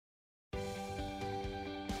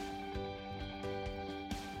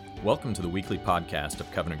Welcome to the weekly podcast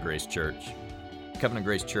of Covenant Grace Church. Covenant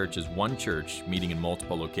Grace Church is one church meeting in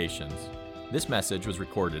multiple locations. This message was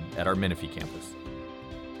recorded at our Menifee campus.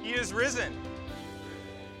 He is risen.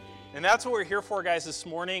 And that's what we're here for, guys, this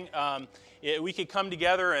morning. We could come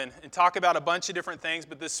together and talk about a bunch of different things,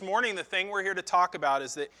 but this morning the thing we're here to talk about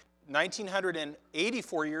is that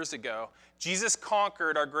 1984 years ago, Jesus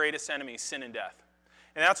conquered our greatest enemy, sin and death.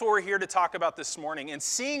 And that's what we're here to talk about this morning. And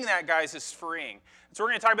seeing that, guys, is freeing. So we're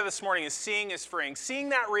going to talk about this morning is seeing is freeing. Seeing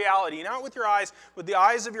that reality, not with your eyes, with the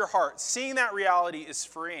eyes of your heart. Seeing that reality is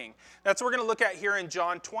freeing. That's what we're going to look at here in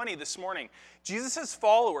John 20 this morning. Jesus'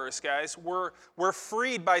 followers, guys, were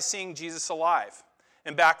freed by seeing Jesus alive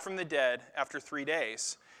and back from the dead after 3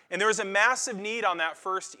 days. And there was a massive need on that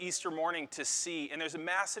first Easter morning to see, and there's a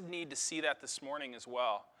massive need to see that this morning as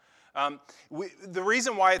well. The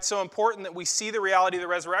reason why it's so important that we see the reality of the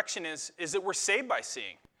resurrection is that we're saved by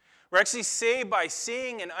seeing. We're actually saved by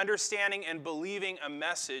seeing and understanding and believing a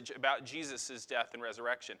message about Jesus' death and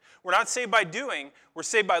resurrection. We're not saved by doing, we're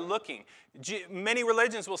saved by looking. Many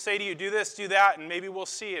religions will say to you, do this, do that, and maybe we'll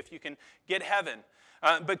see if you can get heaven.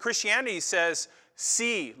 But Christianity says,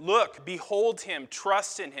 see, look, behold him,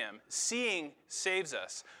 trust in him. Seeing saves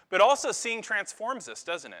us. But also seeing transforms us,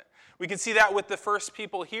 doesn't it? We can see that with the first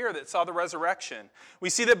people here that saw the resurrection. We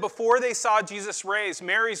see that before they saw Jesus raised,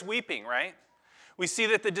 Mary's weeping, right? We see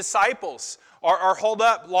that the disciples are holed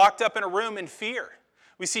up, locked up in a room in fear.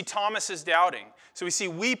 We see Thomas is doubting. So we see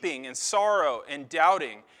weeping and sorrow and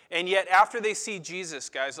doubting. And yet after they see Jesus,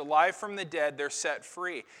 guys, alive from the dead, they're set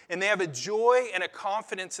free. And they have a joy and a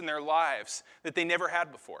confidence in their lives that they never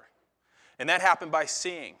had before. And that happened by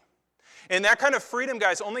seeing. And that kind of freedom,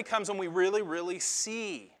 guys, only comes when we really, really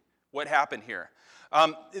see what happened here.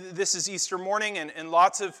 This is Easter morning, and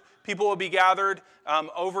lots of people will be gathered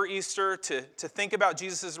over Easter to think about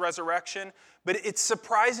Jesus' resurrection. But it's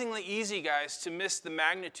surprisingly easy, guys, to miss the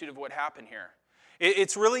magnitude of what happened here.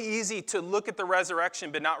 It's really easy to look at the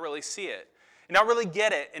resurrection but not really see it, and not really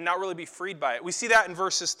get it, and not really be freed by it. We see that in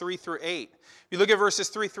verses 3 through 8. If you look at verses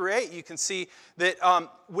 3 through 8, you can see that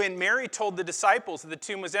when Mary told the disciples that the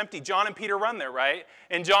tomb was empty, John and Peter run there, right?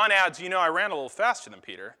 And John adds, I ran a little faster than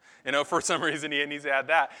Peter. For some reason he needs to add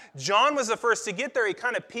that. John was the first to get there. He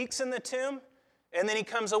kind of peeks in the tomb, and then he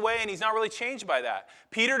comes away, and he's not really changed by that.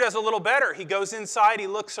 Peter does a little better. He goes inside, he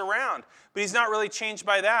looks around, but he's not really changed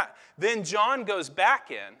by that. Then John goes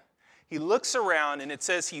back in. He looks around, and it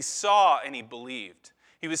says he saw and he believed.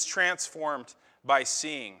 He was transformed by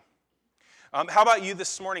seeing. How about you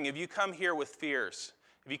this morning? Have you come here with fears?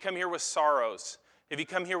 Have you come here with sorrows? Have you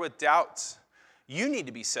come here with doubts? You need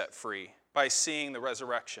to be set free by seeing the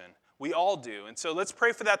resurrection. We all do. And so let's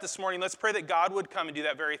pray for that this morning. Let's pray that God would come and do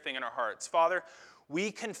that very thing in our hearts. Father,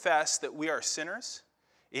 we confess that we are sinners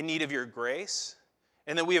in need of your grace,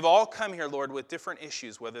 and that we have all come here, Lord, with different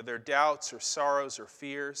issues, whether they're doubts or sorrows or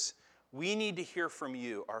fears. We need to hear from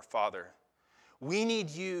you, our Father. We need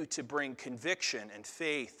you to bring conviction and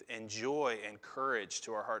faith and joy and courage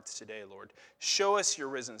to our hearts today, Lord. Show us your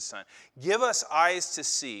risen Son. Give us eyes to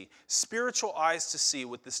see, spiritual eyes to see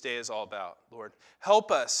what this day is all about, Lord.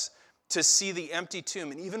 Help us to see the empty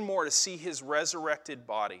tomb, and even more to see his resurrected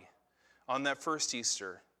body on that first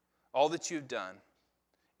Easter, all that you've done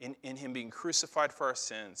in him being crucified for our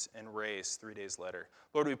sins and raised 3 days later.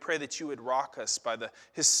 Lord, we pray that you would rock us by the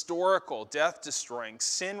historical, death-destroying,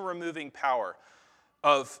 sin-removing power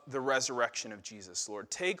of the resurrection of Jesus, Lord.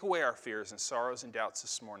 Take away our fears and sorrows and doubts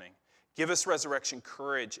this morning. Give us resurrection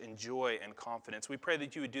courage and joy and confidence. We pray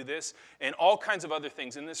that you would do this and all kinds of other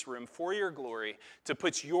things in this room for your glory to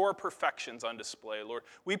put your perfections on display, Lord.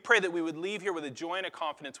 We pray that we would leave here with a joy and a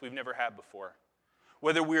confidence we've never had before.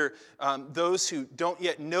 Whether we're those who don't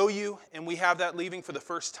yet know you and we have that leaving for the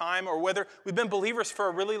first time, or whether we've been believers for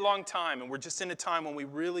a really long time and we're just in a time when we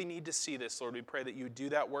really need to see this, Lord, we pray that you would do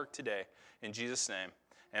that work today. In Jesus' name,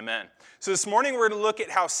 amen. So this morning we're going to look at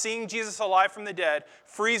how seeing Jesus alive from the dead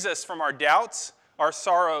frees us from our doubts, our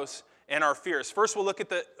sorrows, and our fears. First, we'll look at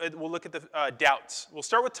the doubts. We'll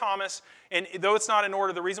start with Thomas, and though it's not in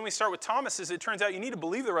order, the reason we start with Thomas is it turns out you need to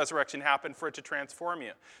believe the resurrection happened for it to transform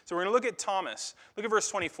you. So we're going to look at Thomas. Look at verse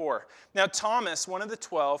 24. Now Thomas, one of the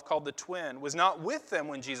 12, called the twin, was not with them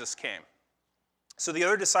when Jesus came. So the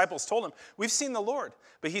other disciples told him, "We've seen the Lord."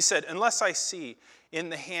 But he said, "Unless I see in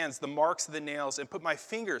the hands the marks of the nails, and put my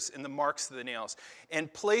fingers in the marks of the nails,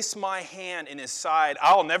 and place my hand in his side,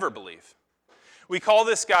 I'll never believe." We call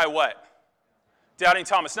this guy what? Doubting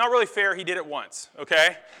Thomas. Not really fair, he did it once,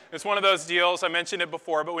 okay? It's one of those deals, I mentioned it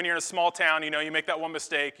before, but when you're in a small town, you make that one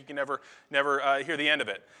mistake, you can never hear the end of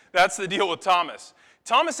it. That's the deal with Thomas.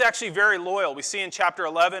 Thomas is actually very loyal. We see in chapter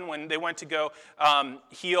 11 when they went to go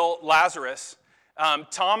heal Lazarus,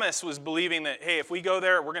 Thomas was believing that, hey, if we go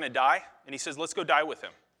there, we're going to die. And he says, let's go die with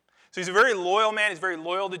him. So he's a very loyal man. He's very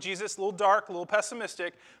loyal to Jesus. A little dark, a little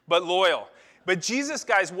pessimistic, but loyal. But Jesus,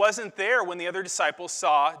 guys, wasn't there when the other disciples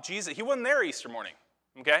saw Jesus. He wasn't there Easter morning,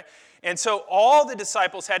 okay? And so all the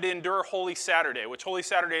disciples had to endure Holy Saturday, which Holy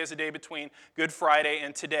Saturday is a day between Good Friday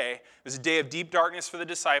and today. It was a day of deep darkness for the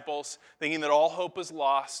disciples, thinking that all hope was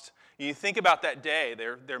lost. And you think about that day,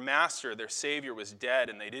 their master, their Savior was dead,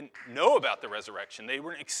 and they didn't know about the resurrection. They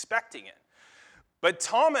weren't expecting it. But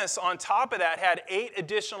Thomas, on top of that, had 8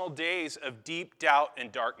 additional days of deep doubt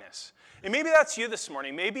and darkness. And maybe that's you this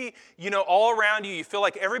morning. Maybe, all around you feel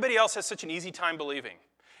like everybody else has such an easy time believing.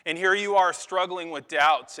 And here you are struggling with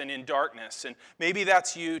doubts and in darkness. And maybe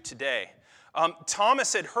that's you today.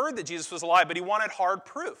 Thomas had heard that Jesus was alive, but he wanted hard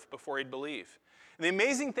proof before he'd believe. And the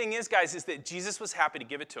amazing thing is, guys, is that Jesus was happy to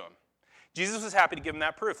give it to him. Jesus was happy to give him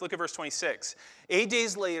that proof. Look at verse 26. 8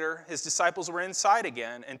 days later, his disciples were inside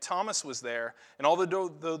again, and Thomas was there. And although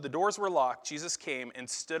the doors were locked, Jesus came and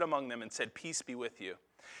stood among them and said, "Peace be with you."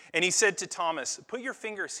 And he said to Thomas, "Put your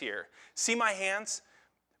fingers here. See my hands?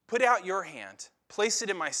 Put out your hand. Place it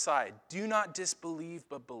in my side. Do not disbelieve,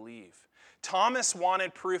 but believe." Thomas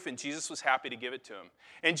wanted proof, and Jesus was happy to give it to him.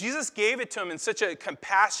 And Jesus gave it to him in such a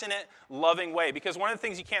compassionate, loving way. Because one of the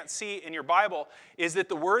things you can't see in your Bible is that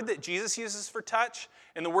the word that Jesus uses for touch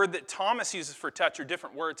and the word that Thomas uses for touch are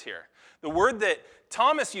different words here. The word that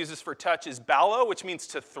Thomas uses for touch is ballo, which means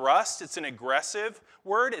to thrust. It's an aggressive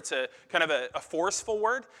word. It's a kind of a forceful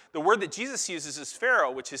word. The word that Jesus uses is pharaoh,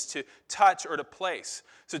 which is to touch or to place.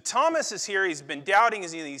 So Thomas is here. He's been doubting.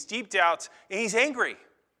 He's in these deep doubts, and he's angry.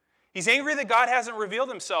 He's angry that God hasn't revealed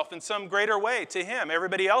himself in some greater way to him.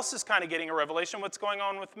 Everybody else is kind of getting a revelation. What's going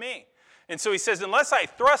on with me? And so he says, unless I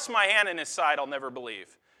thrust my hand in his side, I'll never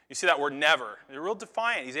believe. You see that word never. They're real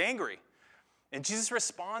defiant. He's angry. And Jesus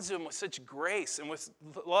responds to him with such grace and with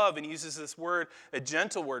love, and he uses this word, a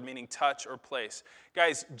gentle word, meaning touch or place.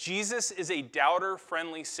 Guys, Jesus is a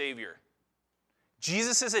doubter-friendly Savior.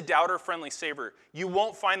 Jesus is a doubter-friendly Savior. You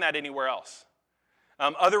won't find that anywhere else.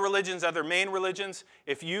 Other religions, other main religions,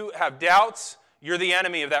 if you have doubts, you're the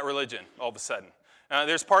enemy of that religion all of a sudden.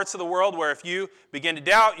 There's parts of the world where if you begin to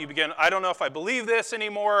doubt, I don't know if I believe this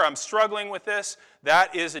anymore, I'm struggling with this,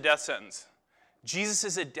 that is a death sentence. Jesus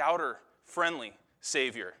is a doubter-friendly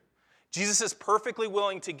Savior. Jesus is perfectly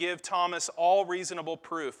willing to give Thomas all reasonable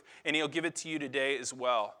proof, and he'll give it to you today as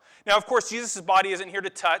well. Now, of course, Jesus' body isn't here to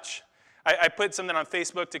touch. I put something on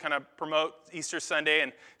Facebook to kind of promote Easter Sunday,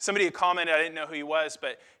 and somebody had commented, I didn't know who he was,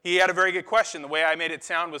 but he had a very good question. The way I made it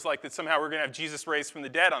sound was like that somehow we're going to have Jesus raised from the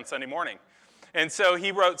dead on Sunday morning. And so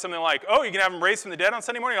he wrote something like, oh, you're going to have him raised from the dead on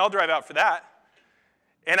Sunday morning? I'll drive out for that.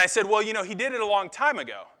 And I said, well, he did it a long time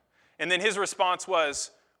ago. And then his response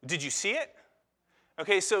was, did you see it?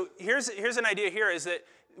 Okay, so here's an idea here is that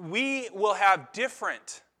we will have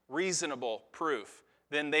different reasonable proof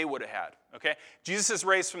than they would have had, okay? Jesus is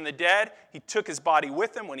raised from the dead. He took his body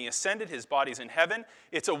with him when he ascended. His body's in heaven.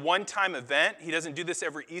 It's a one-time event. He doesn't do this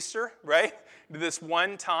every Easter, right? He did this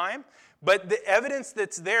one time. But the evidence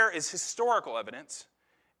that's there is historical evidence,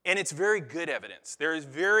 and it's very good evidence. There is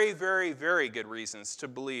very, very, very good reasons to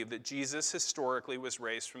believe that Jesus historically was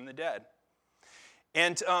raised from the dead.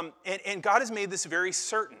 And God has made this very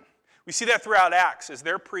certain. We see that throughout Acts as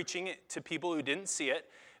they're preaching it to people who didn't see it.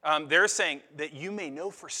 They're saying that you may know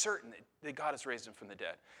for certain that God has raised him from the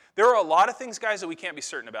dead. There are a lot of things, guys, that we can't be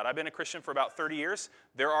certain about. I've been a Christian for about 30 years.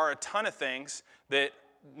 There are a ton of things that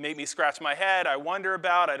make me scratch my head. I wonder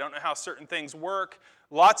about. I don't know how certain things work.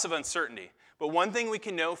 Lots of uncertainty. But one thing we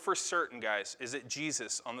can know for certain, guys, is that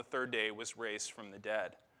Jesus on the third day was raised from the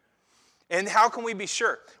dead. And how can we be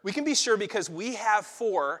sure? We can be sure because we have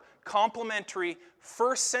 4 complementary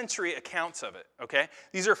first century accounts of it, okay?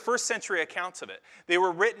 These are first century accounts of it. They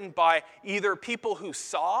were written by either people who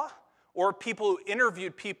saw or people who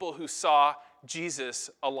interviewed people who saw Jesus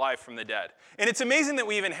alive from the dead. And it's amazing that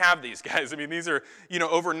we even have these, guys. I mean, these are,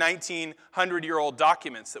 over 1,900-year-old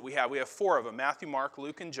documents that we have. We have 4 of them, Matthew, Mark,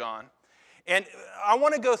 Luke, and John. And I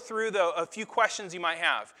want to go through, though, a few questions you might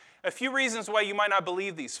have. A few reasons why you might not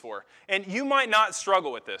believe these 4. And you might not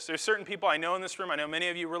struggle with this. There's certain people I know in this room, I know many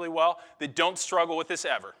of you really well, that don't struggle with this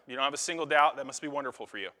ever. You don't have a single doubt. That must be wonderful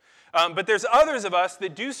for you. But there's others of us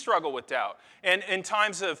that do struggle with doubt. And in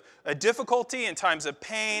times of difficulty, in times of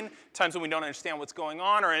pain, times when we don't understand what's going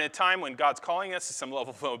on, or in a time when God's calling us to some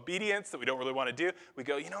level of obedience that we don't really want to do, we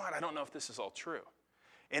go, you know what, I don't know if this is all true.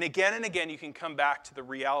 And again, you can come back to the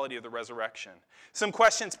reality of the resurrection. Some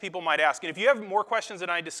questions people might ask. And if you have more questions than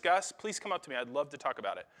I discuss, please come up to me. I'd love to talk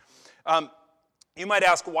about it. You might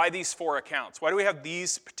ask, why these 4 accounts? Why do we have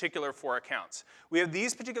these particular 4 accounts? We have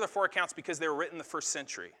these particular 4 accounts because they were written in the first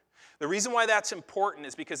century. The reason why that's important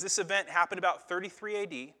is because this event happened about 33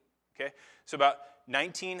 AD, okay? So about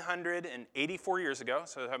 1984 years ago,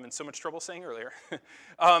 so I'm having so much trouble saying earlier.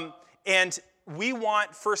 And we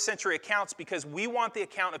want first century accounts because we want the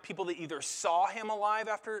account of people that either saw him alive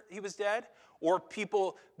after he was dead or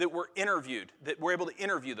people that were interviewed, that were able to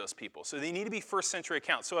interview those people. So they need to be first century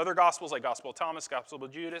accounts. So other gospels like Gospel of Thomas, Gospel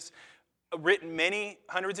of Judas, written many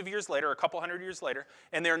hundreds of years later, a couple hundred years later,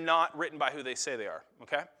 and they're not written by who they say they are,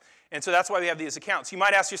 okay? And so that's why we have these accounts. You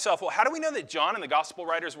might ask yourself, well, how do we know that John and the gospel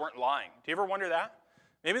writers weren't lying? Do you ever wonder that?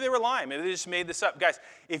 Maybe they were lying. Maybe they just made this up. Guys,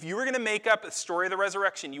 if you were going to make up a story of the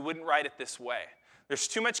resurrection, you wouldn't write it this way. There's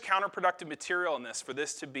too much counterproductive material in this for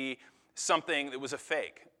this to be something that was a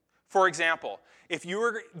fake. For example, if you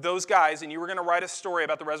were those guys and you were going to write a story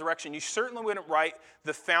about the resurrection, you certainly wouldn't write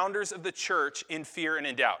the founders of the church in fear and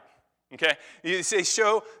in doubt. Okay? You say,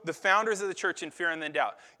 show the founders of the church in fear and in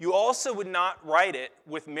doubt. You also would not write it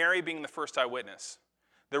with Mary being the first eyewitness.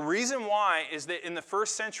 The reason why is that in the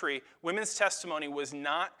first century, women's testimony was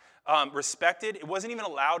not respected. It wasn't even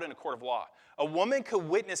allowed in a court of law. A woman could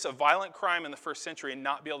witness a violent crime in the first century and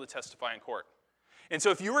not be able to testify in court. And so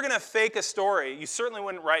if you were going to fake a story, you certainly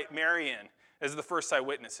wouldn't write Mary in as the first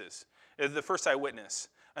eyewitness,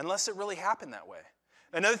 unless it really happened that way.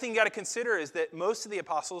 Another thing you got to consider is that most of the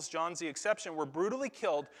apostles, John's the exception, were brutally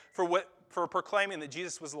killed for proclaiming that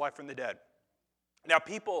Jesus was alive from the dead. Now,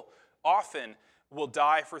 people often will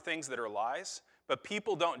die for things that are lies, but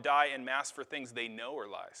people don't die en masse for things they know are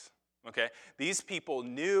lies. Okay? These people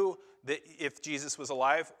knew that if Jesus was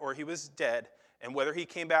alive or he was dead, and whether he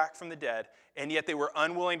came back from the dead, and yet they were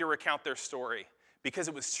unwilling to recount their story because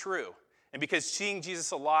it was true, and because seeing Jesus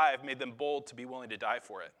alive made them bold to be willing to die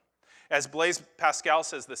for it. As Blaise Pascal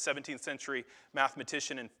says, the 17th century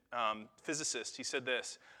mathematician and physicist, he said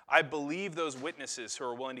this, "I believe those witnesses who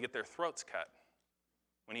are willing to get their throats cut,"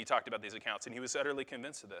 when he talked about these accounts, and he was utterly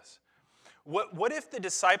convinced of this. What if the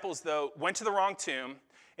disciples, though, went to the wrong tomb,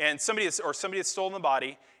 and somebody had stolen the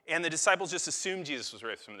body, and the disciples just assumed Jesus was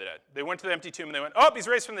raised from the dead? They went to the empty tomb, and they went, oh, he's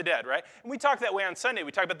raised from the dead, right? And we talk that way on Sunday.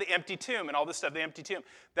 We talk about the empty tomb and all this stuff, the empty tomb.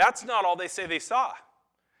 That's not all they say they saw.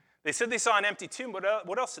 They said they saw an empty tomb, but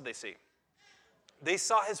what else did they see? They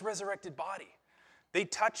saw his resurrected body. They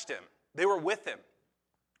touched him. They were with him.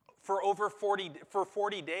 For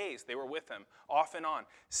 40 days, they were with him, off and on,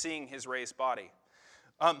 seeing his raised body.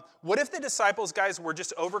 What if the disciples, guys, were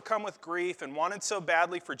just overcome with grief and wanted so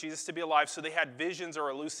badly for Jesus to be alive, so they had visions or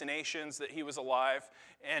hallucinations that he was alive,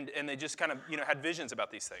 and they just kind of had visions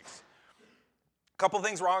about these things? A couple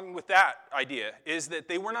things wrong with that idea is that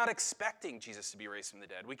they were not expecting Jesus to be raised from the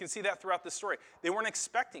dead. We can see that throughout the story. They weren't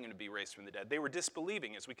expecting him to be raised from the dead. They were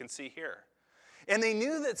disbelieving, as we can see here. And they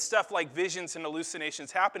knew that stuff like visions and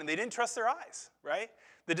hallucinations happened, and they didn't trust their eyes, right?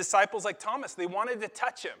 The disciples like Thomas, they wanted to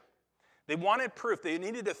touch him. They wanted proof. They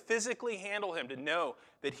needed to physically handle him to know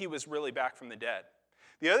that he was really back from the dead.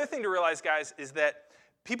 The other thing to realize, guys, is that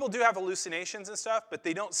people do have hallucinations and stuff, but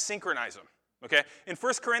they don't synchronize them, okay? In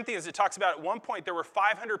 1 Corinthians, it talks about at one point there were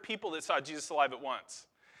 500 people that saw Jesus alive at once.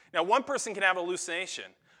 Now, one person can have a hallucination.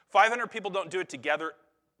 500 people don't do it together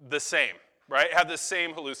the same, right? Have the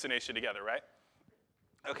same hallucination together, right?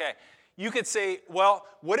 Okay, you could say, well,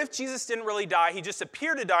 what if Jesus didn't really die? He just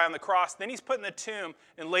appeared to die on the cross, then he's put in the tomb,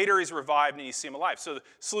 and later he's revived and you see him alive. So the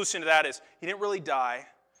solution to that is he didn't really die.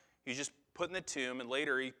 He was just put in the tomb, and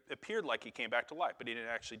later he appeared like he came back to life, but he didn't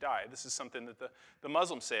actually die. This is something that the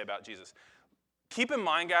Muslims say about Jesus. Keep in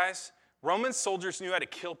mind, guys, Roman soldiers knew how to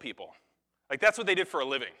kill people. Like, that's what they did for a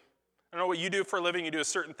living. I don't know what you do for a living. You do a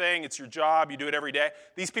certain thing. It's your job. You do it every day.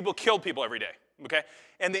 These people killed people every day. Okay?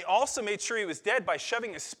 And they also made sure he was dead by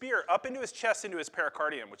shoving a spear up into his chest, into his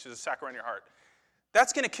pericardium, which is a sac around your heart.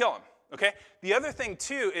 That's going to kill him. Okay? The other thing,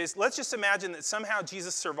 too, is let's just imagine that somehow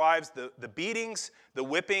Jesus survives the beatings, the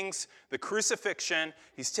whippings, the crucifixion.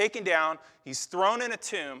 He's taken down. He's thrown in a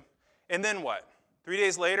tomb. And then what? 3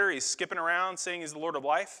 days later, he's skipping around saying he's the Lord of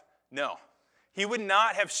life? No. He would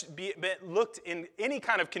not have looked in any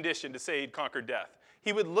kind of condition to say he'd conquered death.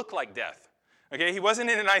 He would look like death. Okay, he wasn't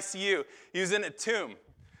in an ICU. He was in a tomb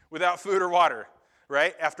without food or water,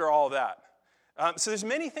 right, after all of that. So there's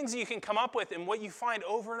many things that you can come up with, and what you find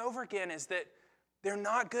over and over again is that they're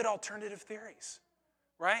not good alternative theories,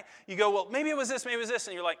 right? You go, well, maybe it was this,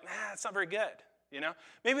 and you're like, nah, it's not very good,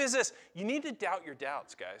 Maybe it's this. You need to doubt your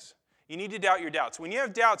doubts, guys. You need to doubt your doubts. When you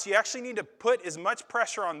have doubts, you actually need to put as much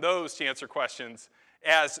pressure on those to answer questions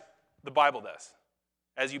as the Bible does,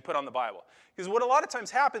 as you put on the Bible. Because what a lot of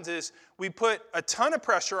times happens is we put a ton of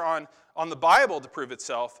pressure on on the Bible to prove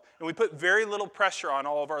itself, and we put very little pressure on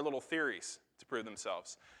all of our little theories to prove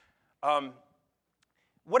themselves.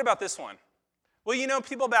 What about this one? Well,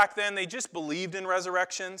 people back then, they just believed in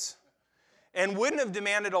resurrections and wouldn't have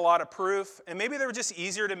demanded a lot of proof, and maybe they were just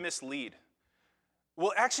easier to mislead.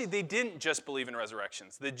 Well, actually, they didn't just believe in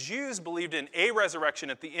resurrections. The Jews believed in a resurrection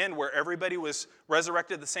at the end where everybody was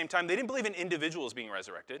resurrected at the same time. They didn't believe in individuals being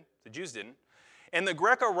resurrected. The Jews didn't. And the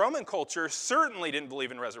Greco-Roman culture certainly didn't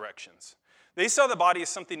believe in resurrections. They saw the body as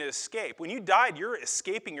something to escape. When you died, you're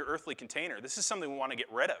escaping your earthly container. This is something we want to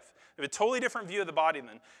get rid of. They have a totally different view of the body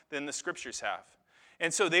than the scriptures have.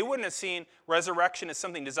 And so they wouldn't have seen resurrection as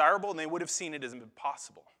something desirable, and they would have seen it as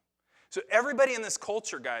impossible. So everybody in this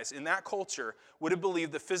culture, guys, in that culture, would have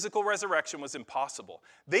believed the physical resurrection was impossible.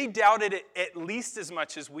 They doubted it at least as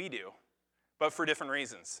much as we do, but for different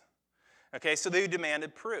reasons. Okay, so they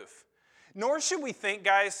demanded proof. Nor should we think,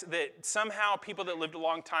 guys, that somehow people that lived a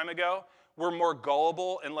long time ago were more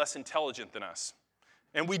gullible and less intelligent than us.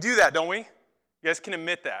 And we do that, don't we? You guys can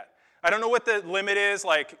admit that. I don't know what the limit is,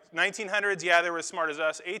 like 1900s, yeah, they were as smart as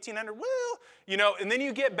us. 1800, well, and then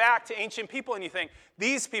you get back to ancient people and you think,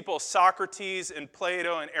 these people, Socrates and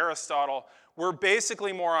Plato and Aristotle, were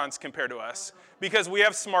basically morons compared to us because we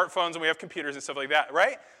have smartphones and we have computers and stuff like that,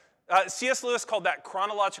 right? C.S. Lewis called that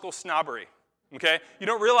chronological snobbery, okay? You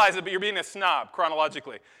don't realize it, but you're being a snob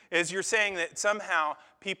chronologically. Is you're saying that somehow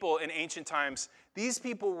people in ancient times, these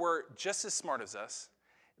people were just as smart as us.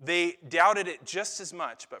 They doubted it just as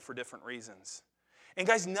much, but for different reasons. And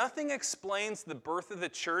guys, nothing explains the birth of the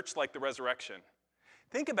church like the resurrection.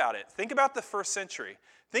 Think about it. Think about the first century.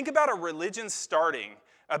 Think about a religion starting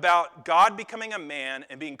about God becoming a man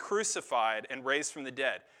and being crucified and raised from the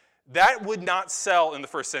dead. That would not sell in the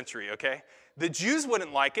first century, okay? The Jews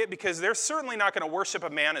wouldn't like it because they're certainly not going to worship a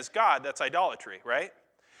man as God. That's idolatry, right?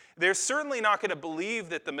 They're certainly not going to believe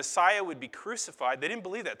that the Messiah would be crucified. They didn't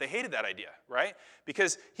believe that. They hated that idea, right?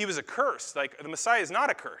 Because he was a curse. Like, the Messiah is not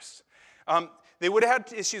a curse. They would have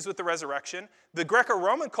had issues with the resurrection. The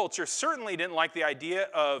Greco-Roman culture certainly didn't like the idea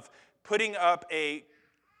of putting up a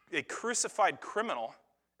crucified criminal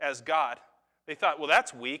as God. They thought, well,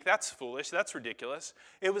 that's weak, that's foolish, that's ridiculous.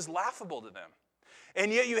 It was laughable to them.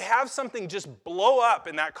 And yet you have something just blow up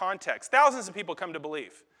in that context. Thousands of people come to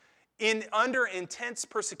believe. Under intense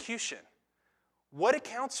persecution. What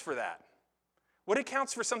accounts for that? What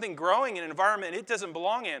accounts for something growing in an environment it doesn't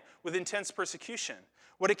belong in with intense persecution?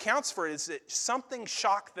 What accounts for it is that something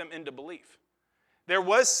shocked them into belief. There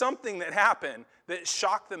was something that happened that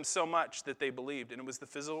shocked them so much that they believed, and it was the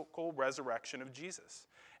physical resurrection of Jesus.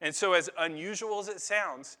 And so as unusual as it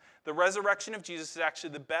sounds, the resurrection of Jesus is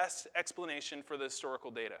actually the best explanation for the historical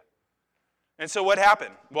data. And so what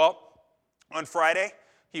happened? Well, on Friday,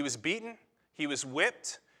 he was beaten, he was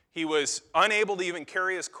whipped, he was unable to even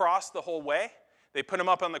carry his cross the whole way. They put him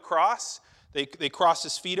up on the cross, they crossed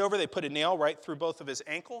his feet over, they put a nail right through both of his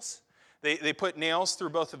ankles, they put nails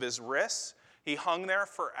through both of his wrists. He hung there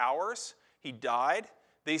for hours, he died,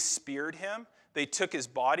 they speared him, they took his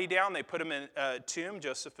body down, they put him in a tomb,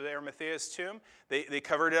 Joseph of Arimathea's tomb, they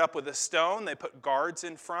covered it up with a stone, they put guards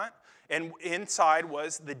in front, and inside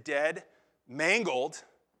was the dead, mangled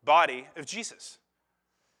body of Jesus.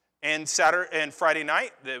 And Friday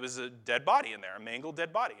night, there was a dead body in there, a mangled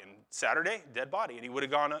dead body. And Saturday, dead body. And he would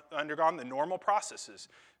have undergone the normal processes.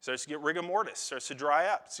 Starts to get rigor mortis, starts to dry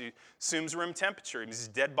up. So he assumes room temperature, and he's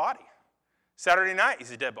a dead body. Saturday night,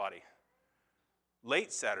 he's a dead body.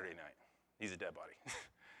 Late Saturday night, he's a dead body.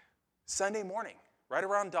 Sunday morning, right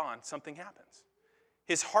around dawn, something happens.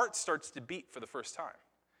 His heart starts to beat for the first time.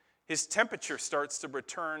 His temperature starts to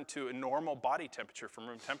return to a normal body temperature from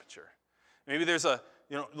room temperature. Maybe there's a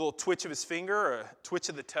little twitch of his finger or a twitch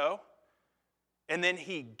of the toe. And then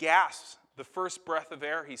he gasps the first breath of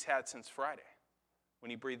air he's had since Friday when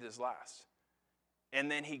he breathed his last.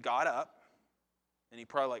 And then he got up and he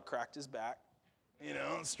probably cracked his back,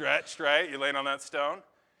 stretched, right? You're laying on that stone.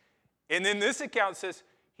 And then this account says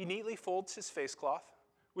he neatly folds his face cloth,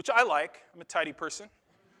 which I like. I'm a tidy person,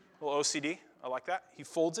 a little OCD. I like that. He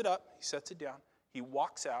folds it up, he sets it down, he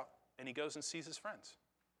walks out, and he goes and sees his friends.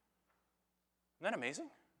 Isn't that amazing?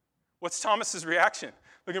 What's Thomas's reaction?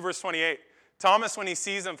 Look at verse 28. Thomas, when he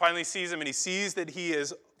finally sees him, and he sees that he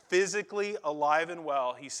is physically alive and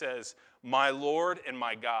well, he says, "My Lord and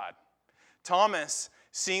my God." Thomas,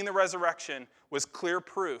 seeing the resurrection, was clear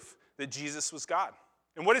proof that Jesus was God.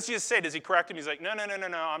 And what does Jesus say? Does he correct him? He's like, no,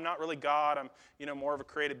 I'm not really God. I'm more of a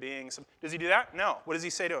created being. So, does he do that? No. What does he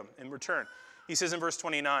say to him in return? He says in verse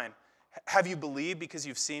 29, "Have you believed because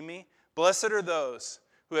you've seen me? Blessed are those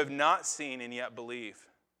who have not seen and yet believe."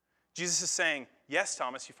 Jesus is saying, yes,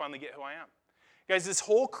 Thomas, you finally get who I am. Guys, this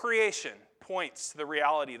whole creation points to the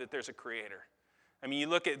reality that there's a creator. I mean, you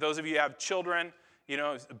look at those of you who have children,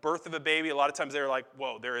 the birth of a baby, a lot of times they're like,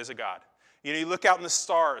 whoa, there is a God. You look out in the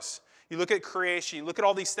stars, you look at creation, you look at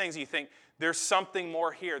all these things, and you think, there's something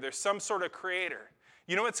more here. There's some sort of creator.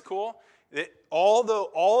 You know what's cool? That although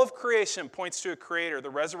all of creation points to a creator, the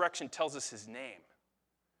resurrection tells us his name.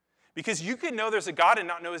 Because you could know there's a God and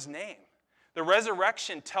not know his name. The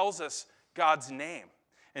resurrection tells us God's name.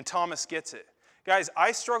 And Thomas gets it. Guys,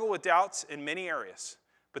 I struggle with doubts in many areas,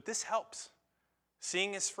 but this helps.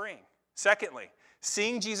 Seeing is freeing. Secondly,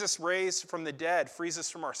 seeing Jesus raised from the dead frees us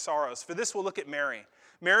from our sorrows. For this, we'll look at Mary.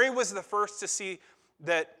 Mary was the first to see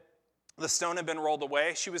that the stone had been rolled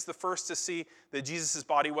away. She was the first to see that Jesus'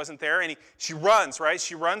 body wasn't there. And she runs, right?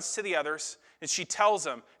 She runs to the others, and she tells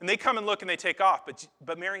them. And they come and look, and they take off.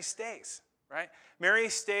 But Mary stays, right? Mary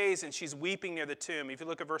stays, and she's weeping near the tomb. If you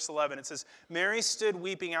look at verse 11, it says, Mary stood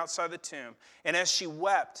weeping outside the tomb. And as she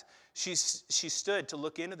wept, she stood to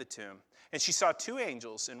look into the tomb. And she saw two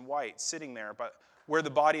angels in white sitting there where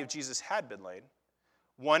the body of Jesus had been laid,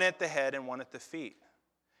 one at the head and one at the feet.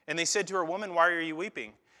 And they said to her, Woman, why are you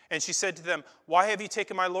weeping? And she said to them, Why have you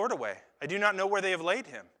taken my Lord away? I do not know where they have laid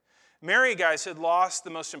him. Mary, guys, had lost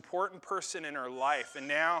the most important person in her life, and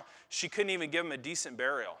now she couldn't even give him a decent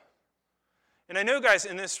burial. And I know, guys,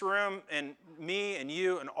 in this room, and me and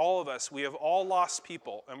you and all of us, we have all lost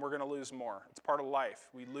people, and we're going to lose more. It's part of life.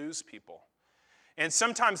 We lose people. And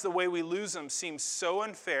sometimes the way we lose them seems so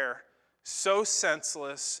unfair, so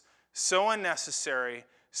senseless, so unnecessary,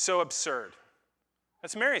 so absurd.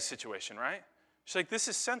 That's Mary's situation, right? She's like, this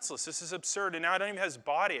is senseless, this is absurd, and now I don't even have his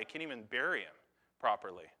body, I can't even bury him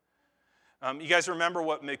properly. You guys remember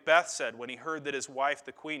what Macbeth said when he heard that his wife,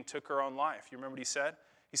 the queen, took her own life. You remember what he said?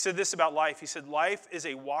 He said this about life. He said, life is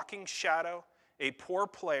a walking shadow, a poor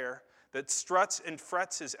player that struts and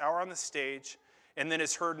frets his hour on the stage and then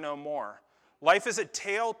is heard no more. Life is a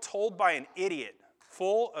tale told by an idiot,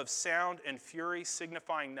 full of sound and fury,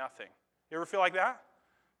 signifying nothing. You ever feel like that?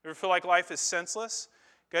 You ever feel like life is senseless?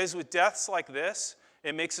 Guys, with deaths like this,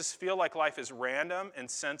 it makes us feel like life is random and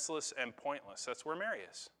senseless and pointless. That's where Mary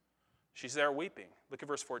is. She's there weeping. Look at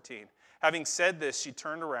verse 14. Having said this, she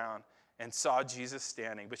turned around and saw Jesus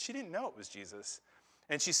standing, but she didn't know it was Jesus.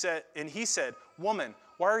 And he said, Woman,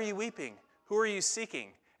 why are you weeping? Who are you seeking?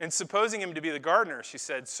 And supposing him to be the gardener, she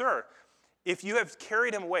said, Sir, if you have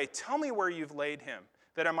carried him away, tell me where you've laid him,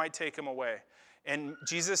 that I might take him away. And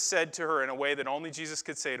Jesus said to her in a way that only Jesus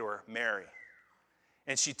could say to her, Mary.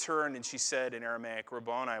 And she turned and she said in Aramaic,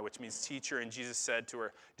 Rabboni, which means teacher. And Jesus said to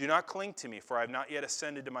her, Do not cling to me, for I have not yet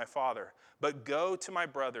ascended to my Father. But go to my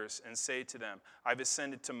brothers and say to them, I've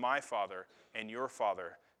ascended to my Father and your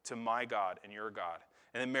Father, to my God and your God.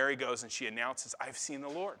 And then Mary goes and she announces, I've seen the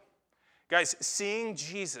Lord. Guys, seeing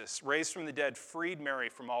Jesus raised from the dead freed Mary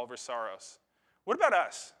from all of her sorrows. What about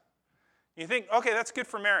us? You think, okay, that's good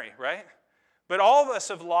for Mary, right? But all of us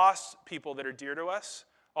have lost people that are dear to us.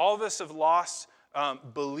 All of us have lost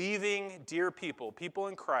believing dear people, people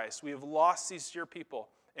in Christ. We have lost these dear people,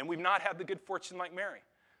 and we've not had the good fortune like Mary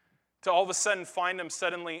to all of a sudden find them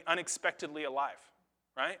suddenly, unexpectedly alive,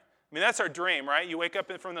 right? I mean, that's our dream, right? You wake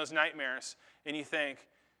up from those nightmares, and you think,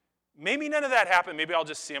 maybe none of that happened. Maybe I'll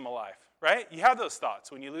just see him alive, right? You have those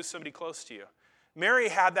thoughts when you lose somebody close to you. Mary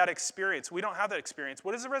had that experience. We don't have that experience.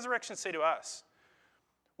 What does the resurrection say to us?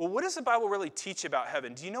 Well, what does the Bible really teach about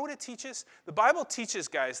heaven? Do you know what it teaches? The Bible teaches,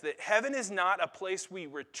 guys, that heaven is not a place we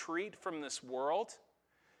retreat from this world.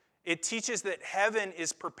 It teaches that heaven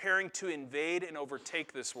is preparing to invade and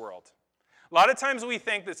overtake this world. A lot of times we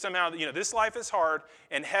think that somehow, this life is hard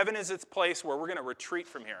and heaven is its place where we're going to retreat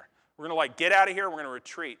from here. We're going to get out of here, we're going to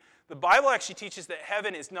retreat. The Bible actually teaches that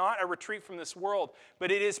heaven is not a retreat from this world,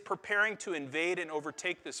 but it is preparing to invade and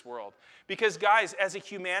overtake this world. Because, guys, as a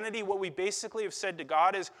humanity, what we basically have said to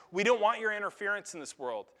God is, we don't want your interference in this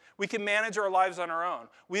world. We can manage our lives on our own.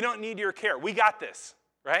 We don't need your care. We got this,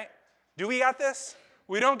 right? Do we got this?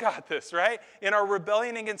 We don't got this, right? In our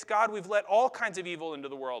rebellion against God, we've let all kinds of evil into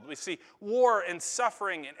the world. We see war and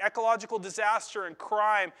suffering and ecological disaster and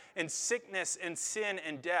crime and sickness and sin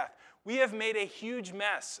and death. We have made a huge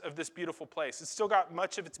mess of this beautiful place. It's still got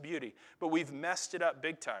much of its beauty, but we've messed it up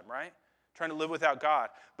big time, right? Trying to live without God.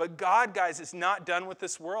 But God, guys, is not done with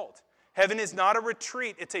this world. Heaven is not a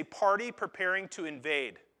retreat. It's a party preparing to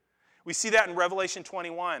invade. We see that in Revelation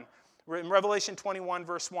 21. In Revelation 21,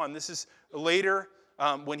 verse 1, this is later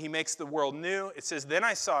when he makes the world new. It says, Then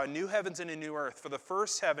I saw a new heavens and a new earth, for the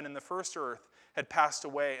first heaven and the first earth had passed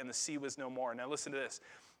away, and the sea was no more. Now listen to this.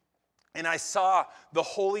 And I saw the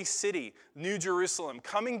holy city, New Jerusalem,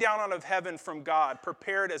 coming down out of heaven from God,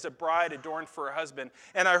 prepared as a bride adorned for her husband.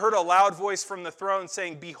 And I heard a loud voice from the throne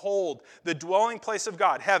saying, "Behold, the dwelling place of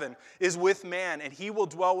God, heaven, is with man, and he will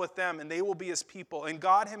dwell with them, and they will be his people. And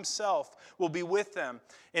God himself will be with them,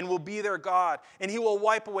 and will be their God. And he will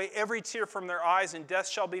wipe away every tear from their eyes, and death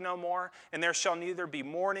shall be no more. And there shall neither be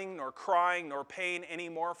mourning, nor crying, nor pain any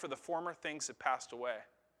more, for the former things have passed away."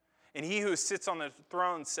 And he who sits on the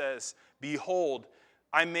throne says, "Behold,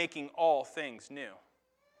 I'm making all things new."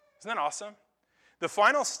 Isn't that awesome? The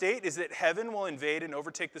final state is that heaven will invade and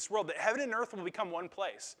overtake this world, that heaven and earth will become one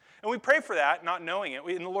place. And we pray for that, not knowing it,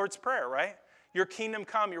 in the Lord's Prayer, right? Your kingdom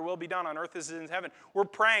come, your will be done on earth as it is in heaven. We're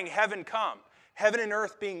praying heaven come, heaven and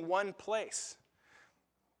earth being one place.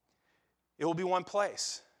 It will be one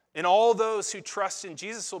place. And all those who trust in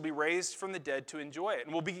Jesus will be raised from the dead to enjoy it.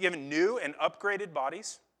 And we'll be given new and upgraded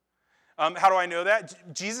bodies. How do I know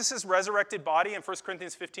that? Jesus' resurrected body in 1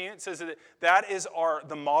 Corinthians 15, it says that is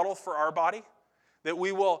the model for our body, that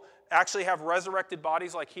we will actually have resurrected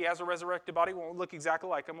bodies like he has a resurrected body. We won't look exactly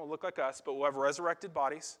like him, we'll look like us, but we'll have resurrected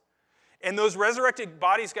bodies. And those resurrected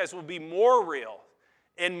bodies, guys, will be more real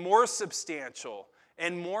and more substantial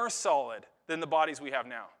and more solid than the bodies we have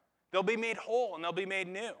now. They'll be made whole and they'll be made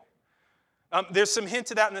new. There's some hint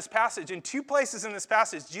to that in this passage. In 2 places in this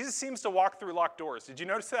passage, Jesus seems to walk through locked doors. Did you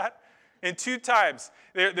notice that? And 2 times,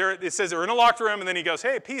 it says they're in a locked room, and then he goes,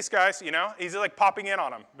 "Hey, peace, guys," He's like popping in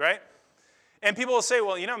on them, right? And people will say,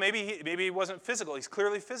 well, maybe he wasn't physical. He's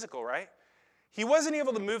clearly physical, right? He wasn't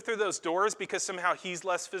able to move through those doors because somehow he's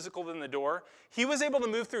less physical than the door. He was able to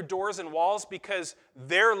move through doors and walls because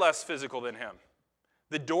they're less physical than him.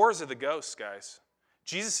 The doors are the ghosts, guys.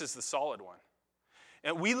 Jesus is the solid one.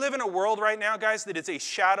 And we live in a world right now, guys, that is a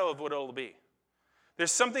shadow of what it'll be.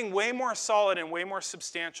 There's something way more solid and way more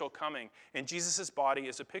substantial coming, and Jesus' body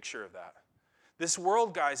is a picture of that. This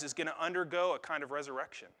world, guys, is going to undergo a kind of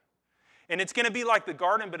resurrection. And it's going to be like the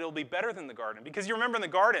garden, but it'll be better than the garden. Because you remember in the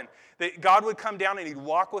garden, that God would come down and he'd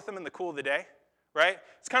walk with them in the cool of the day, right?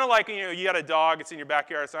 It's kind of like, you got a dog, it's in your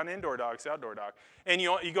backyard, it's not an indoor dog, it's an outdoor dog. And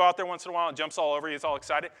you go out there once in a while and jumps all over you, it's all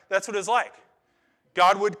excited. That's what it's like.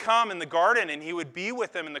 God would come in the garden and he would be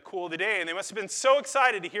with them in the cool of the day. And they must have been so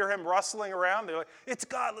excited to hear him rustling around. They're like, "It's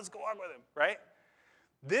God, let's go walk with him," right?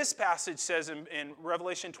 This passage says in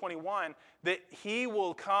Revelation 21 that he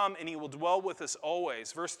will come and he will dwell with us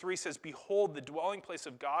always. Verse 3 says, "Behold, the dwelling place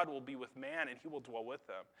of God will be with man and he will dwell with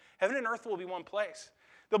them." Heaven and earth will be one place.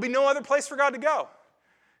 There'll be no other place for God to go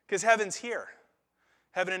because heaven's here.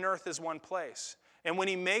 Heaven and earth is one place. And when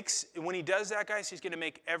he does that, guys, he's going to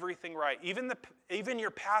make everything right. Even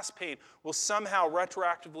your past pain will somehow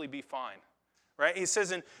retroactively be fine. Right? He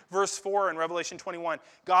says in verse 4 in Revelation 21,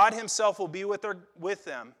 God himself will be with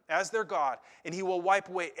them as their God, and he will wipe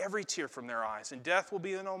away every tear from their eyes. And death will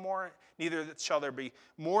be no more, neither shall there be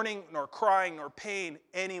mourning, nor crying, nor pain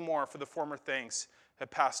anymore, for the former things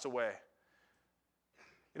have passed away.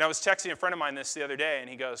 And I was texting a friend of mine this the other day, and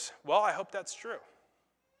he goes, "Well, I hope that's true.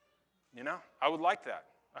 I would like that.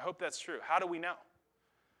 I hope that's true." How do we know?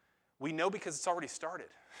 We know because it's already started.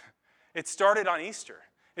 It started on Easter.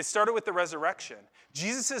 It started with the resurrection.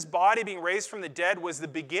 Jesus' body being raised from the dead was the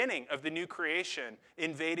beginning of the new creation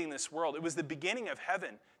invading this world. It was the beginning of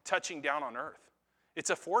heaven touching down on earth. It's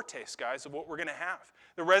a foretaste, guys, of what we're going to have.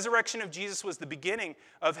 The resurrection of Jesus was the beginning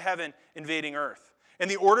of heaven invading earth. And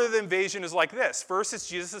the order of the invasion is like this. First, it's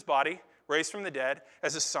Jesus' body raised from the dead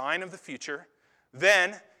as a sign of the future.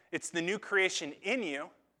 Then, it's the new creation in you.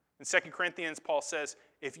 In 2 Corinthians, Paul says,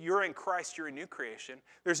 if you're in Christ, you're a new creation.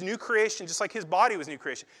 There's new creation, just like his body was new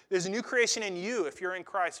creation. There's a new creation in you if you're in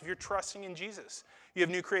Christ, if you're trusting in Jesus. You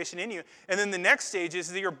have new creation in you. And then the next stage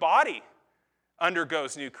is that your body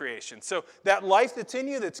undergoes new creation. So that life that's in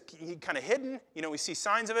you that's kind of hidden, we see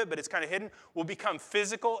signs of it, but it's kind of hidden, will become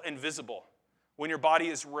physical and visible when your body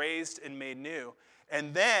is raised and made new.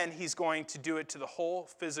 And then he's going to do it to the whole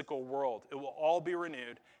physical world. It will all be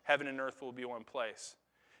renewed. Heaven and earth will be one place.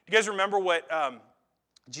 Do you guys remember what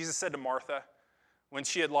Jesus said to Martha when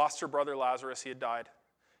she had lost her brother Lazarus? He had died.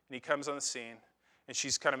 And he comes on the scene, and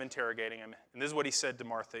she's kind of interrogating him. And this is what he said to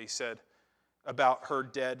Martha. He said about her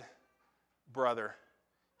dead brother.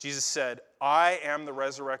 Jesus said, "I am the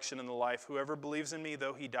resurrection and the life. Whoever believes in me,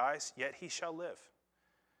 though he dies, yet he shall live.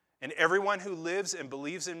 And everyone who lives and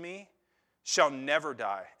believes in me shall never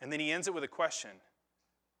die." And then he ends it with a question.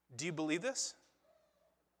 Do you believe this?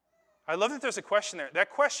 I love that there's a question there. That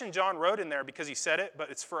question John wrote in there because he said it, but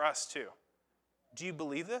it's for us too. Do you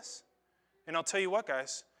believe this? And I'll tell you what,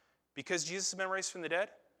 guys, because Jesus has been raised from the dead,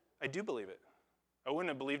 I do believe it. I wouldn't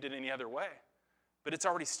have believed it any other way. But it's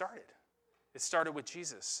already started. It started with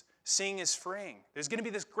Jesus Seeing is freeing. There's going to be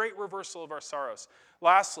this great reversal of our sorrows.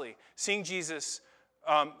 Lastly, seeing Jesus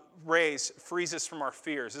raise frees us from our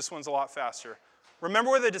fears. This one's a lot faster.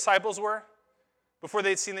 Remember where the disciples were before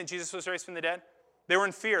they'd seen that Jesus was raised from the dead? They were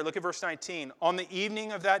in fear. Look at verse 19. On the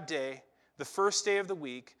evening of that day, the first day of the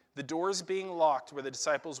week, the doors being locked where the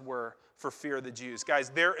disciples were for fear of the Jews. Guys,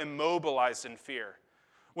 they're immobilized in fear.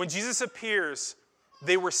 When Jesus appears,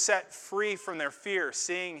 they were set free from their fear,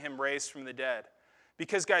 seeing him raised from the dead.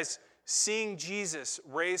 Because, guys, seeing Jesus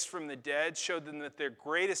raised from the dead showed them that their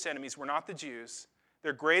greatest enemies were not the Jews.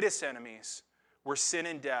 Their greatest enemies were sin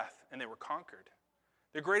and death, and they were conquered.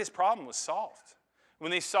 Their greatest problem was solved. When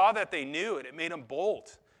they saw that, they knew it. It made them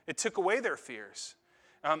bold. It took away their fears.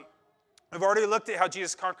 I've already looked at how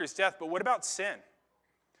Jesus conquers death, but what about sin?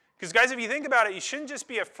 Because, guys, if you think about it, you shouldn't just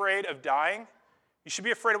be afraid of dying. You should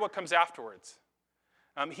be afraid of what comes afterwards.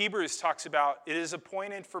 Hebrews talks about it is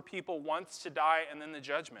appointed for people once to die and then the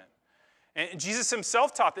judgment. And Jesus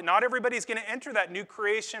himself taught that not everybody's going to enter that new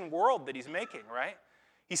creation world that he's making, right?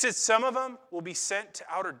 He said some of them will be sent to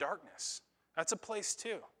outer darkness. That's a place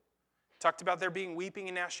too. Talked about there being weeping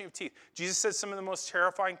and gnashing of teeth. Jesus said some of the most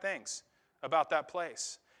terrifying things about that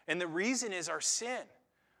place. And the reason is our sin.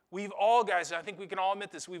 We've all, guys, I think we can all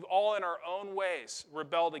admit this, we've all in our own ways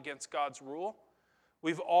rebelled against God's rule.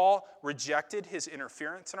 We've all rejected his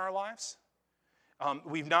interference in our lives.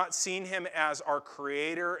 We've not seen him as our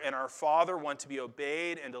creator and our father, one to be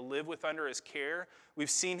obeyed and to live with under his care. We've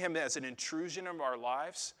seen him as an intrusion of our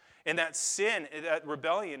lives. And that sin, that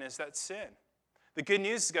rebellion is that sin. The good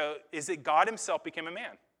news is that God himself became a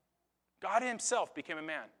man. God himself became a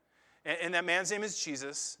man. And that man's name is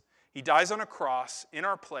Jesus. He dies on a cross in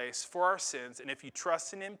our place for our sins. And if you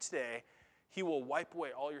trust in him today, he will wipe away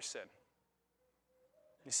all your sin.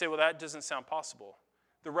 You say, well, that doesn't sound possible.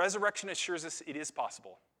 The resurrection assures us it is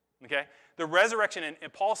possible. Okay? The resurrection,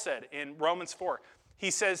 and Paul said in Romans 4,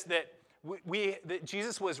 he says that that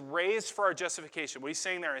Jesus was raised for our justification. What he's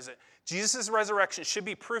saying there is that Jesus' resurrection should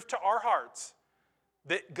be proof to our hearts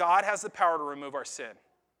that God has the power to remove our sin.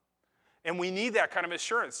 And we need that kind of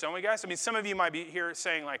assurance, don't we, guys? I mean, some of you might be here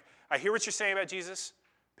saying, like, I hear what you're saying about Jesus,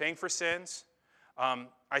 paying for sins. I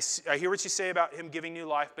hear what you say about him giving new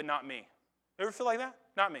life, but not me. You ever feel like that?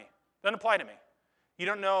 Not me. Doesn't apply to me. You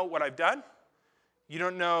don't know what I've done. You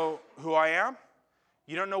don't know who I am.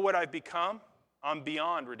 You don't know what I've become. I'm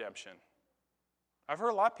beyond redemption. I've heard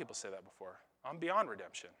a lot of people say that before. I'm beyond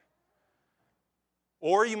redemption.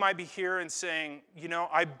 Or you might be here and saying, you know,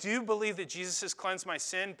 I do believe that Jesus has cleansed my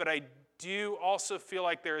sin, but I do also feel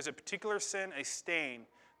like there is a particular sin, a stain,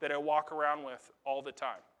 that I walk around with all the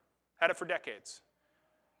time. Had it for decades.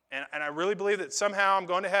 And I really believe that somehow I'm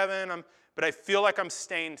going to heaven, but I feel like I'm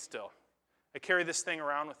stained still. I carry this thing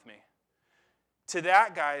around with me. To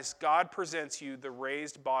that, guys, God presents you the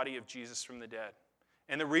raised body of Jesus from the dead.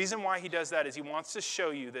 And the reason why he does that is he wants to show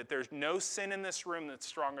you that there's no sin in this room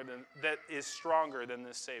that is stronger than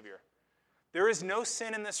this Savior. There is no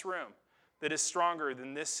sin in this room that is stronger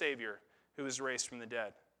than this Savior who was raised from the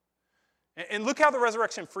dead. And look how the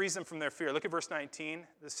resurrection frees them from their fear. Look at verse 19,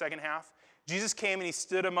 the second half. Jesus came and he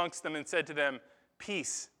stood amongst them and said to them,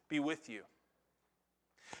 "Peace be with you."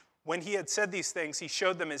 When he had said these things, he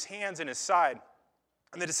showed them his hands and his side.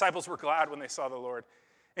 And the disciples were glad when they saw the Lord.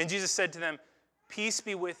 And Jesus said to them, "Peace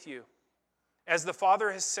be with you. As the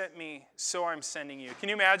Father has sent me, so I'm sending you." Can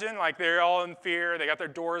you imagine? Like they're all in fear. They got their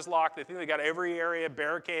doors locked. They think they got every area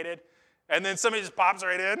barricaded. And then somebody just pops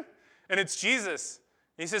right in. And it's Jesus.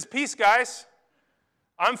 And he says, "Peace, guys.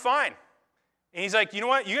 I'm fine." And he's like, you know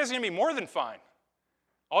what? You guys are going to be more than fine.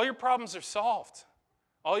 All your problems are solved.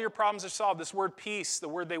 All your problems are solved. This word peace, the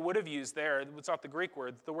word they would have used there, it's not the Greek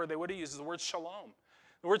word. The word they would have used is the word shalom.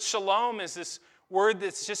 The word shalom is this word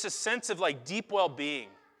that's just a sense of like deep well-being.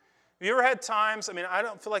 Have you ever had times, I mean, I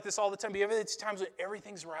don't feel like this all the time, but you ever had times when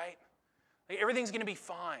everything's right? Like everything's going to be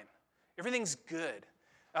fine. Everything's good.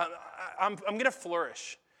 I'm going to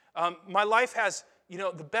flourish. My life has,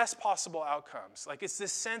 the best possible outcomes. Like it's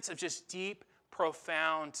this sense of just deep,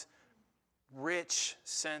 profound, rich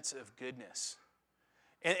sense of goodness.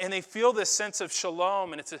 And they feel this sense of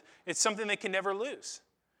shalom, and it's something they can never lose.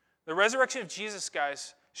 The resurrection of Jesus,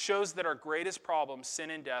 guys, shows that our greatest problems, sin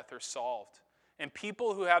and death, are solved. And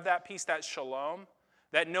people who have that peace, that shalom,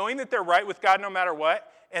 that knowing that they're right with God no matter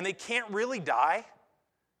what, and they can't really die.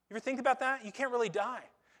 You ever think about that? You can't really die.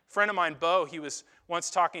 A friend of mine, Bo, he was once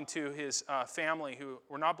talking to his family who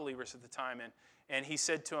were not believers at the time, and he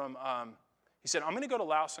said to him, I'm going to go to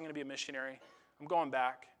Laos, I'm going to be a missionary, I'm going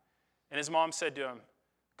back. And his mom said to him,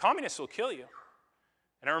 "Communists will kill you."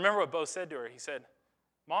 And I remember what Bo said to her. He said,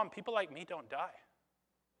 "Mom, people like me don't die.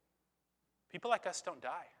 People like us don't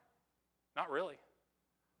die. Not really.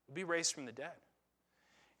 We'll be raised from the dead.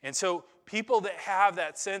 And so people that have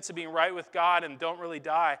that sense of being right with God and don't really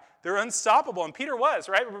die, they're unstoppable. And Peter was,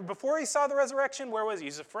 right? Before he saw the resurrection, where was he? He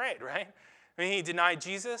was afraid, right? I mean, he denied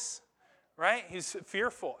Jesus, right? He's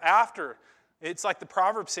fearful. After, it's like the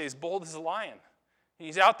Proverbs say, he's bold as a lion.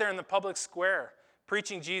 He's out there in the public square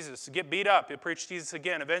preaching Jesus. Get beat up. He'll preach Jesus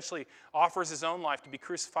again. Eventually offers his own life to be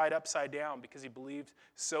crucified upside down because he believed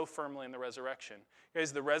so firmly in the resurrection.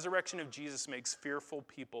 Guys, the resurrection of Jesus makes fearful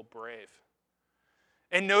people brave.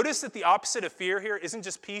 And notice that the opposite of fear here isn't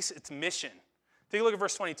just peace, it's mission. Take a look at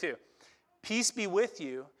verse 22. Peace be with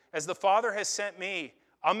you. As the Father has sent me,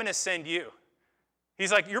 I'm going to send you.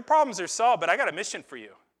 He's like, your problems are solved, but I got a mission for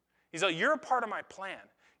you. He's like, you're a part of my plan.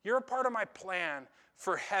 You're a part of my plan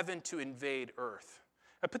for heaven to invade earth.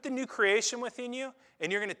 I put the new creation within you,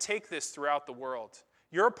 and you're going to take this throughout the world.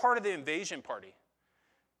 You're a part of the invasion party.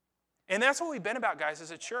 And that's what we've been about, guys,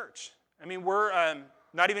 as a church. I mean, we're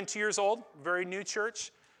not even 2 years old, very new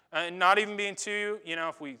church. Not even being too,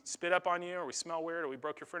 if we spit up on you or we smell weird or we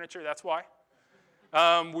broke your furniture, that's why.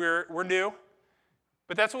 We're new.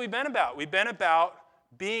 But that's what we've been about. We've been about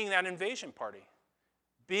being that invasion party,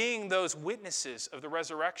 being those witnesses of the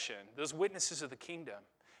resurrection, those witnesses of the kingdom.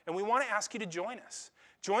 And we want to ask you to join us.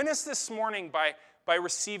 Join us this morning by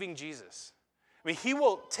receiving Jesus. I mean, he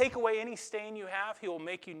will take away any stain you have. He will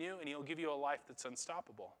make you new, and he will give you a life that's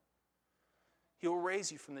unstoppable. He will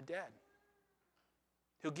raise you from the dead.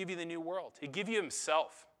 He'll give you the new world. He'll give you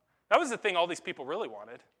himself. That was the thing all these people really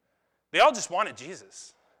wanted. They all just wanted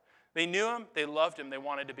Jesus. They knew him. They loved him. They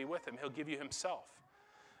wanted to be with him. He'll give you himself.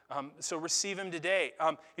 So receive him today.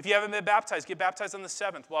 If you haven't been baptized, get baptized on the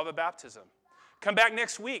 7th. We'll have a baptism. Come back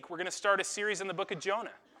next week. We're going to start a series in the book of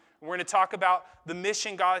Jonah. We're going to talk about the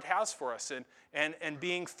mission God has for us and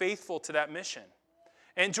being faithful to that mission.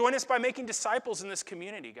 And join us by making disciples in this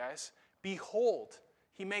community, guys. Behold,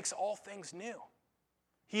 he makes all things new.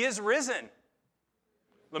 He is risen.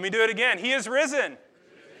 Let me do it again. He is risen.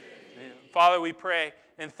 Father, we pray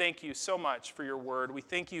and thank you so much for your word. We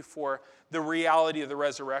thank you for the reality of the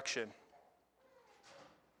resurrection.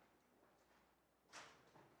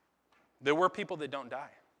 That we're people that don't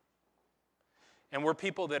die. And we're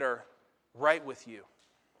people that are right with you.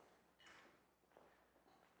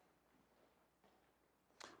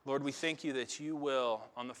 Lord, we thank you that you will,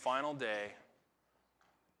 on the final day,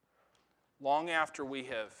 long after we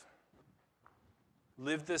have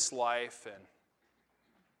lived this life and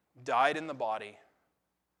died in the body,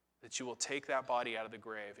 that you will take that body out of the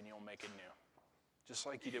grave and you'll make it new. Just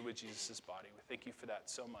like you did with Jesus' body. We thank you for that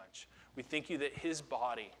so much. We thank you that his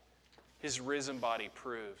body, his risen body,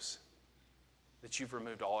 proves that you've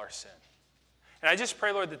removed all our sin. And I just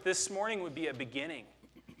pray, Lord, that this morning would be a beginning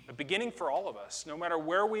for all of us, no matter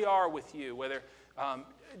where we are with you, whether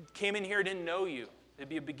came in here didn't know you, it'd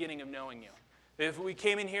be a beginning of knowing you. If we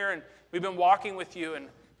came in here and we've been walking with you and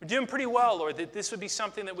we're doing pretty well, Lord, that this would be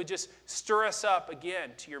something that would just stir us up again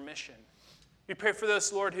to your mission. We pray for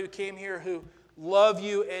those, Lord, who came here who love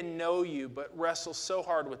you and know you, but wrestle so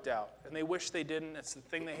hard with doubt, and they wish they didn't. It's the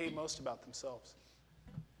thing they hate most about themselves.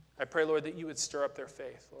 I pray, Lord, that you would stir up their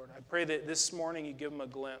faith, Lord. I pray that this morning you give them a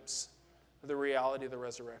glimpse of the reality of the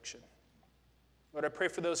resurrection. Lord, I pray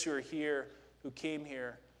for those who are here, who came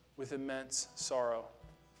here with immense sorrow,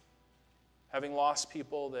 having lost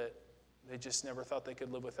people that they just never thought they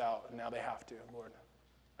could live without, and now they have to, Lord.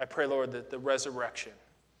 I pray, Lord, that the resurrection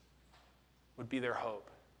would be their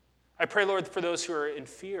hope. I pray, Lord, for those who are in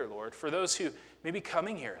fear, Lord, for those who maybe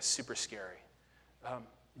coming here is super scary.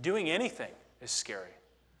 Doing anything is scary.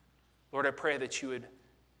 Lord, I pray that you would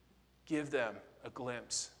give them a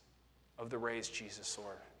glimpse of the raised Jesus,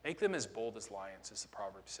 Lord. Make them as bold as lions, as the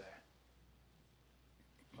Proverbs say.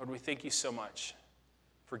 Lord, we thank you so much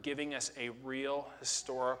for giving us a real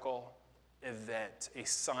historical event, a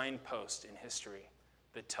signpost in history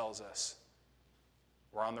that tells us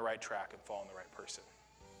we're on the right track and following the right person.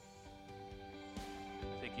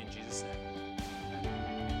 Thank you in Jesus' name.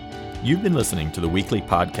 You've been listening to the weekly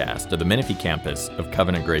podcast of the Menifee campus of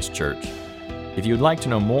Covenant Grace Church. If you would like to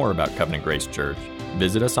know more about Covenant Grace Church,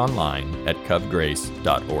 visit us online at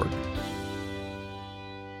covgrace.org.